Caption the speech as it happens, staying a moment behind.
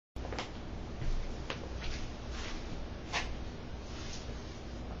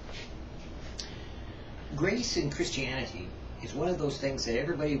Grace in Christianity is one of those things that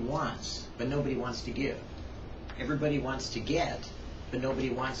everybody wants, but nobody wants to give. Everybody wants to get, but nobody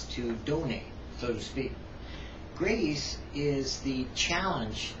wants to donate, so to speak. Grace is the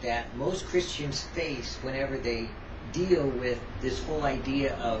challenge that most Christians face whenever they deal with this whole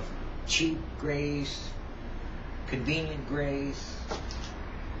idea of cheap grace, convenient grace.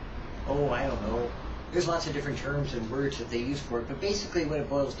 Oh, I don't know. There's lots of different terms and words that they use for it, but basically what it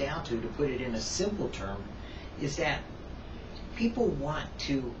boils down to put it in a simple term, is that people want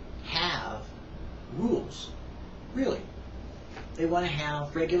to have rules. Really. They want to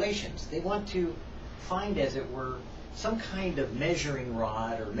have regulations. They want to find, as it were, some kind of measuring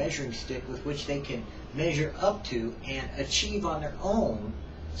rod or measuring stick with which they can measure up to and achieve on their own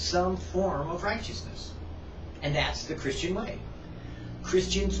some form of righteousness. And that's the Christian way.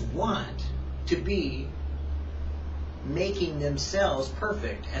 Christians want to be making themselves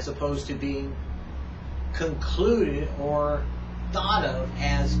perfect as opposed to being concluded or thought of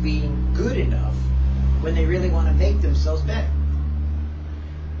as being good enough when they really want to make themselves better.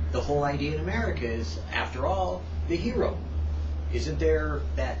 The whole idea in America is, after all, the hero. Isn't there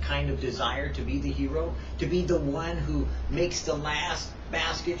that kind of desire to be the hero? To be the one who makes the last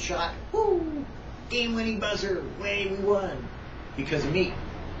basket shot? Woo! Game-winning buzzer! Way, we won! Because of me.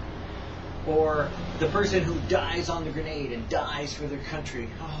 Or the person who dies on the grenade and dies for their country.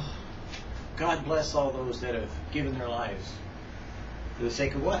 Oh, God bless all those that have given their lives. For the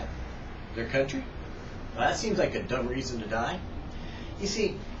sake of what? Their country? Well, that seems like a dumb reason to die. You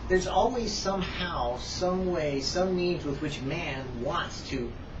see, there's always somehow, some way, some means with which man wants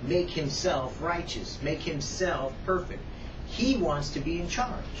to make himself righteous, make himself perfect. He wants to be in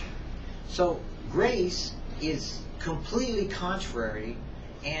charge. So grace is completely contrary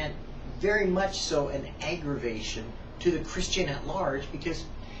and very much so an aggravation to the Christian at large, because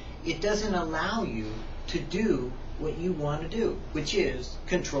it doesn't allow you to do what you want to do, which is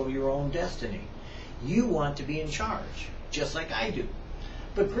control your own destiny. You want to be in charge, just like I do.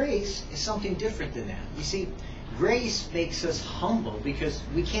 But grace is something different than that. You see, grace makes us humble because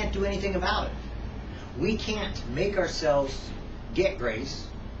we can't do anything about it. We can't make ourselves get grace,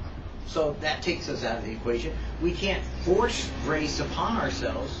 so that takes us out of the equation. We can't force grace upon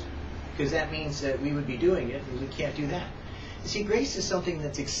ourselves, because that means that we would be doing it, and we can't do that. You see, grace is something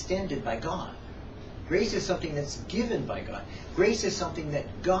that's extended by God. Grace is something that's given by God. Grace is something that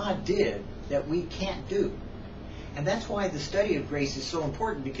God did that we can't do. And that's why the study of grace is so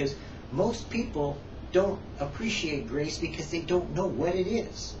important, because most people don't appreciate grace because they don't know what it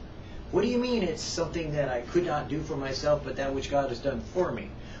is. What do you mean it's something that I could not do for myself, but that which God has done for me?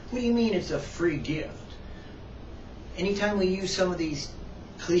 What do you mean it's a free gift? Anytime we use some of these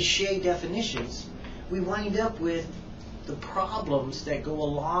cliche definitions, we wind up with the problems that go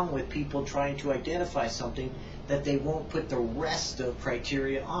along with people trying to identify something that they won't put the rest of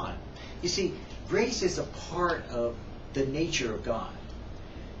criteria on. You see, grace is a part of the nature of God.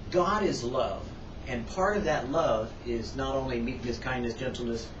 God is love, and part of that love is not only meekness, kindness,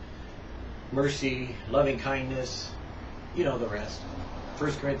 gentleness, mercy, loving kindness, you know the rest.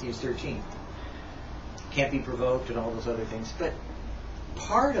 1 Corinthians 13. Can't be provoked and all those other things. But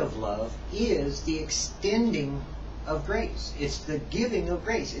part of love is the extending of grace. It's the giving of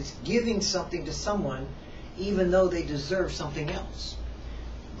grace. It's giving something to someone even though they deserve something else.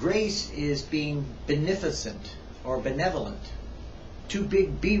 Grace is being beneficent or benevolent. Two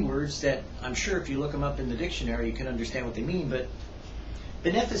big B words that I'm sure if you look them up in the dictionary you can understand what they mean, but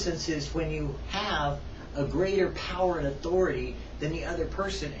beneficence is when you have a greater power and authority than the other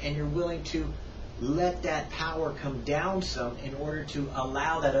person and you're willing to let that power come down some in order to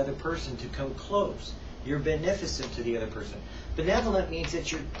allow that other person to come close. You're beneficent to the other person. Benevolent means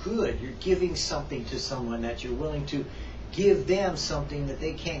that you're good. You're giving something to someone, that you're willing to give them something that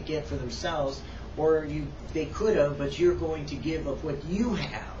they can't get for themselves, or they could have, but you're going to give of what you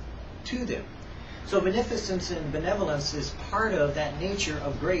have to them. So beneficence and benevolence is part of that nature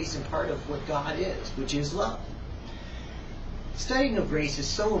of grace and part of what God is, which is love. Studying of grace is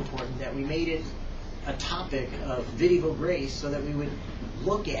so important that we made it a topic of VidDevoGrace so that we would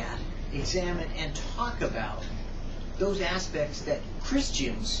look at, examine, and talk about those aspects that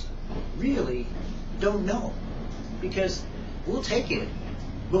Christians really don't know. Because we'll take it,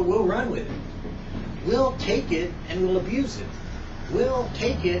 but we'll run with it. We'll take it and we'll abuse it. We'll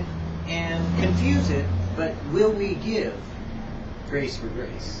take it and confuse it, but will we give grace for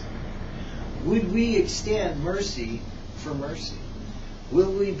grace? Would we extend mercy for mercy?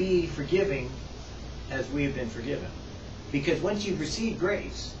 Will we be forgiving as we have been forgiven? Because once you've received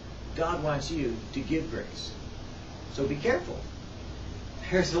grace, God wants you to give grace. So be careful.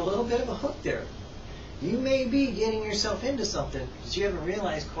 There's a little bit of a hook there. You may be getting yourself into something, but you haven't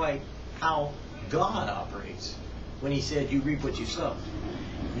realized quite how God operates when He said you reap what you sow.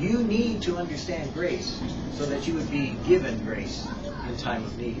 You need to understand grace so that you would be given grace in time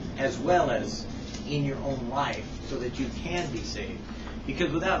of need, as well as in your own life, so that you can be saved.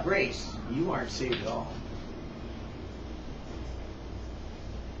 Because without grace, you aren't saved at all.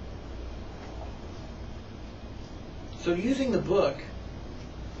 So using the book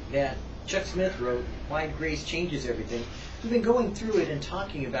that Chuck Smith wrote, Why Grace Changes Everything, we've been going through it and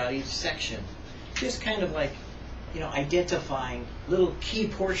talking about each section. Just kind of like, identifying little key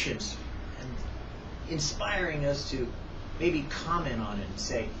portions and inspiring us to maybe comment on it and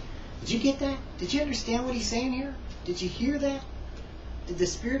say, did you get that? Did you understand what he's saying here? Did you hear that? Did the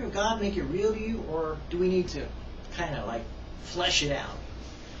Spirit of God make it real to you, or do we need to kind of like flesh it out?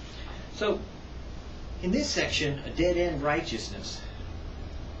 So, in this section, a dead-end righteousness,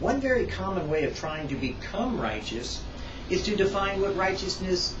 one very common way of trying to become righteous is to define what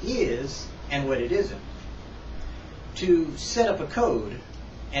righteousness is and what it isn't. To set up a code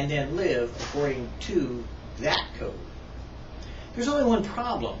and then live according to that code. There's only one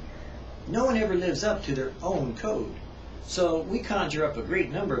problem. No one ever lives up to their own code. So we conjure up a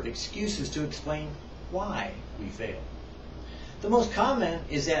great number of excuses to explain why we fail. The most common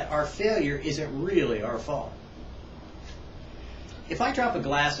is that our failure isn't really our fault. If I drop a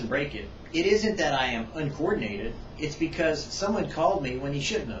glass and break it, it isn't that I am uncoordinated. It's because someone called me when he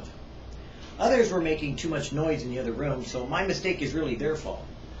shouldn't have. Others were making too much noise in the other room, so my mistake is really their fault.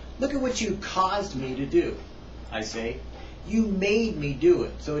 Look at what you caused me to do, I say. You made me do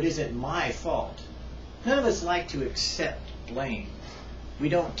it, so it isn't my fault. None of us like to accept blame. We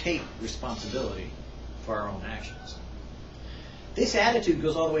don't take responsibility for our own actions. This attitude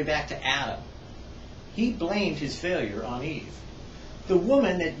goes all the way back to Adam. He blamed his failure on Eve. The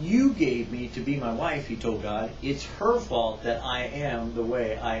woman that you gave me to be my wife, he told God, it's her fault that I am the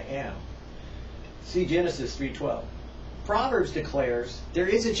way I am. See Genesis 3:12. Proverbs declares, there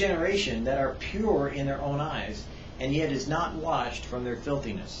is a generation that are pure in their own eyes, and yet is not washed from their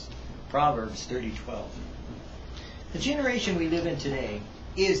filthiness. Proverbs 30:12. The generation we live in today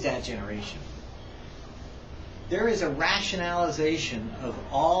is that generation. There is a rationalization of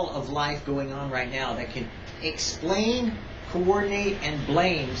all of life going on right now that can explain, coordinate, and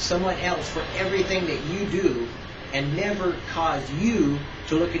blame someone else for everything that you do, and never cause you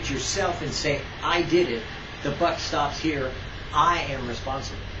to look at yourself and say, I did it, the buck stops here, I am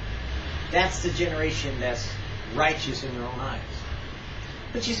responsible. That's the generation that's righteous in their own eyes.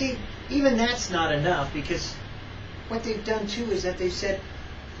 But you see, even that's not enough, because what they've done too is that they've said,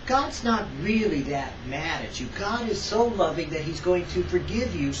 God's not really that mad at you. God is so loving that He's going to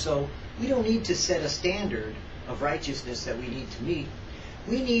forgive you, so we don't need to set a standard of righteousness that we need to meet.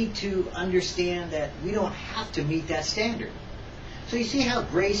 We need to understand that we don't have to meet that standard. So you see how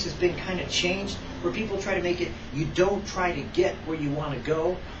grace has been kind of changed, where people try to make it, you don't try to get where you want to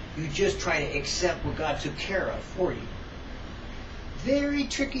go, you just try to accept what God took care of for you. Very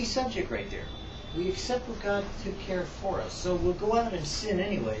tricky subject right there. We accept what God took care of for us. So we'll go out and sin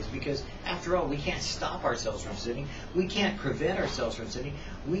anyways, because after all, we can't stop ourselves from sinning. We can't prevent ourselves from sinning.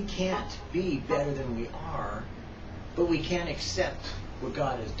 We can't be better than we are, but we can accept what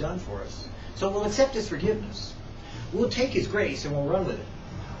God has done for us. So we'll accept His forgiveness. We'll take His grace and we'll run with it.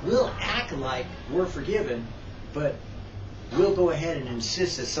 We'll act like we're forgiven, but we'll go ahead and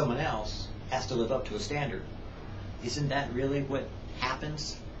insist that someone else has to live up to a standard. Isn't that really what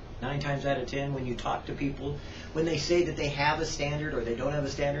happens 9 times out of 10 when you talk to people? When they say that they have a standard or they don't have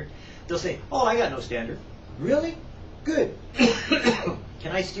a standard, they'll say, oh, I got no standard. Really? Good.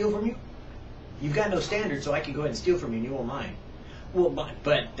 Can I steal from you? You've got no standard, so I can go ahead and steal from you and you won't mind. Well,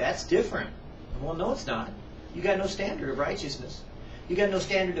 but that's different. Well, no, it's not. You got no standard of righteousness. You got no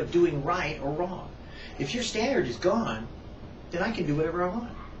standard of doing right or wrong. If your standard is gone, then I can do whatever I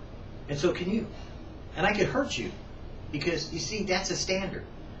want. And so can you. And I can hurt you. Because, you see, that's a standard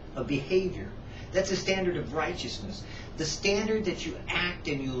of behavior. That's a standard of righteousness. The standard that you act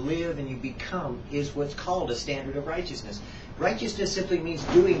and you live and you become is what's called a standard of righteousness. Righteousness simply means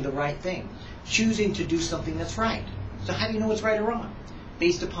doing the right thing. Choosing to do something that's right. So how do you know what's right or wrong?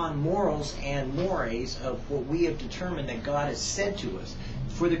 Based upon morals and mores of what we have determined that God has said to us.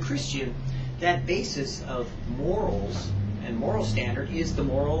 For the Christian, that basis of morals and moral standard is the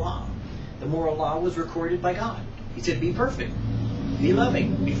moral law. The moral law was recorded by God. He said, be perfect, be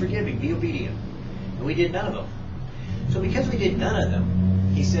loving, be forgiving, be obedient. And we did none of them. So because we did none of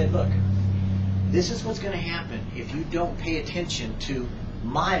them, He said, look, this is what's going to happen if you don't pay attention to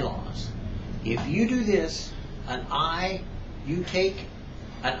my laws. If you do this, an eye you take,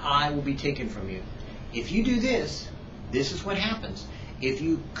 an eye will be taken from you. if you do this, this is what happens. If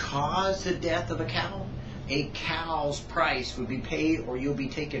you cause the death of a cow's price would be paid, or you'll be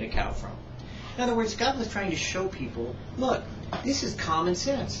taken a cow from. In other words, God was trying to show people, look, this is common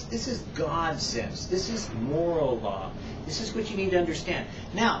sense. This is God's sense. This is moral law. This is what you need to understand.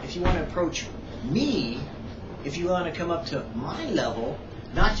 Now, if you want to approach me, if you want to come up to my level,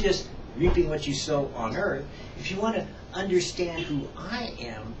 not just reaping what you sow on earth, if you want to understand who I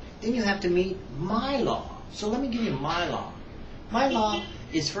am, then you have to meet my law. So let me give you my law. My law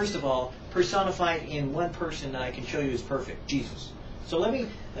is, first of all, personified in one person that I can show you is perfect, Jesus. So let me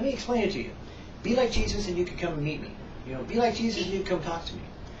explain it to you. Be like Jesus and you can come and meet me. You know, be like Jesus and you can come talk to me.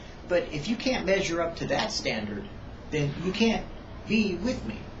 But if you can't measure up to that standard, then you can't be with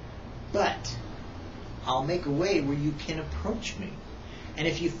me. But I'll make a way where you can approach me. And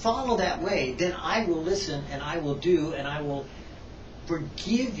if you follow that way, then I will listen and I will do and I will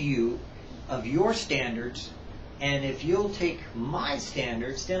forgive you of your standards. And if you'll take my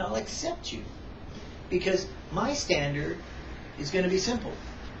standards, then I'll accept you. Because my standard is going to be simple.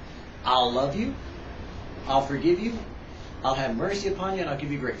 I'll love you, I'll forgive you, I'll have mercy upon you, and I'll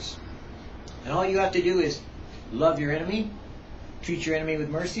give you grace. And all you have to do is love your enemy, treat your enemy with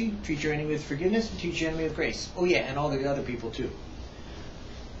mercy, treat your enemy with forgiveness, and treat your enemy with grace. Oh yeah, and all the other people too.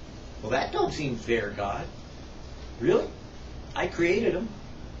 Well, that don't seem fair, God. Really? I created them,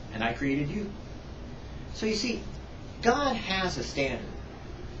 and I created you. So you see, God has a standard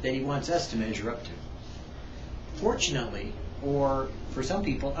that He wants us to measure up to. Fortunately, or for some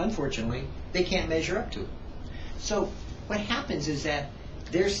people, unfortunately, they can't measure up to it. So what happens is that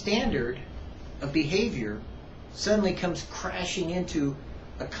their standard of behavior suddenly comes crashing into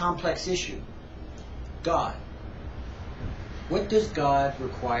a complex issue. God. What does God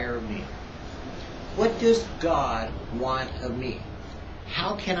require of me? What does God want of me?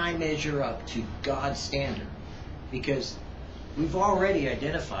 How can I measure up to God's standard? Because we've already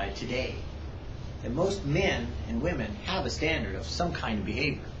identified today that most men and women have a standard of some kind of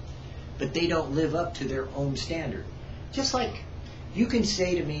behavior, but they don't live up to their own standard. Just like you can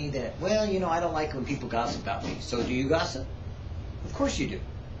say to me that, well, you know, I don't like when people gossip about me. So do you gossip? Of course you do.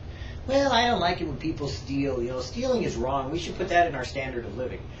 Well, I don't like it when people steal. You know, stealing is wrong. We should put that in our standard of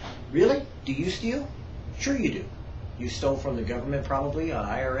living. Really? Do you steal? Sure you do. You stole from the government probably on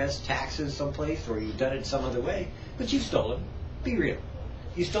IRS taxes someplace, or you've done it some other way, but you've stolen. Be real.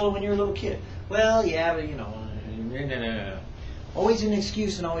 You stole it when you were a little kid. Well, yeah, but you know, no. Always an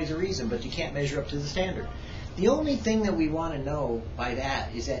excuse and always a reason, but you can't measure up to the standard. The only thing that we want to know by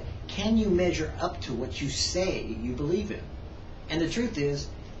that is that, can you measure up to what you say you believe in? And the truth is,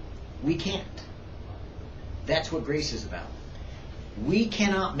 we can't. That's what grace is about. We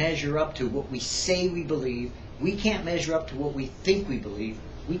cannot measure up to what we say we believe. We can't measure up to what we think we believe.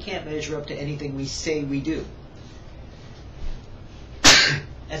 We can't measure up to anything we say we do.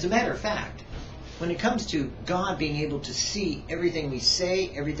 As a matter of fact, when it comes to God being able to see everything we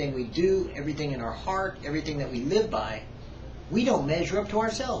say, everything we do, everything in our heart, everything that we live by, we don't measure up to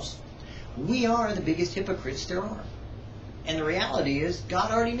ourselves. We are the biggest hypocrites there are. And the reality is,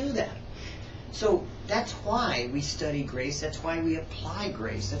 God already knew that. So that's why we study grace. That's why we apply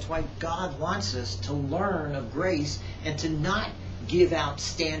grace. That's why God wants us to learn of grace and to not give out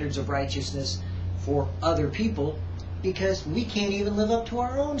standards of righteousness for other people, because we can't even live up to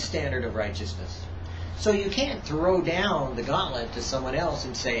our own standard of righteousness. So you can't throw down the gauntlet to someone else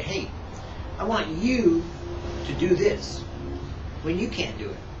and say, hey, I want you to do this, when you can't do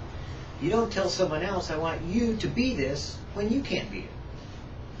it. You don't tell someone else, I want you to be this, when you can't be it.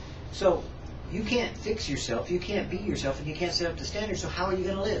 So you can't fix yourself, you can't be yourself, and you can't set up the standard, so how are you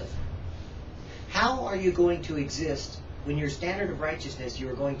going to live? How are you going to exist when your standard of righteousness you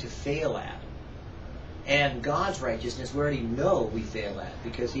are going to fail at? And God's righteousness, we already know we fail at,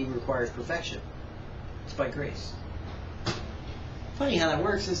 because He requires perfection. It's by grace. Funny how that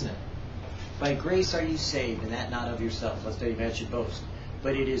works, isn't it? By grace are you saved, and that not of yourself, lest any man should boast.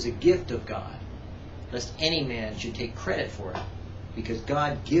 But it is a gift of God, lest any man should take credit for it, because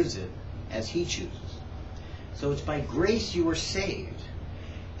God gives it as He chooses. So it's by grace you are saved.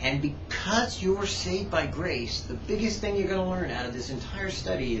 And because you are saved by grace, the biggest thing you're going to learn out of this entire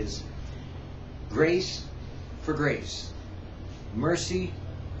study is grace for grace, mercy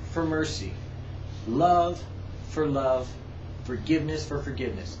for mercy, love for love, forgiveness for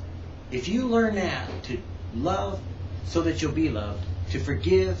forgiveness. If you learn that, to love so that you'll be loved, to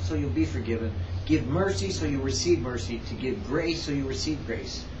forgive so you'll be forgiven, give mercy so you'll receive mercy, to give grace so you'll receive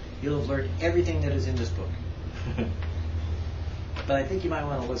grace, you'll have learned everything that is in this book. But I think you might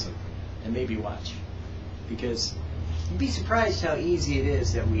want to listen and maybe watch, because you'd be surprised how easy it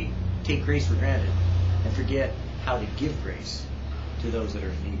is that we take grace for granted. and forget how to give grace to those that are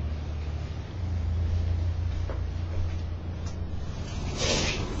in need.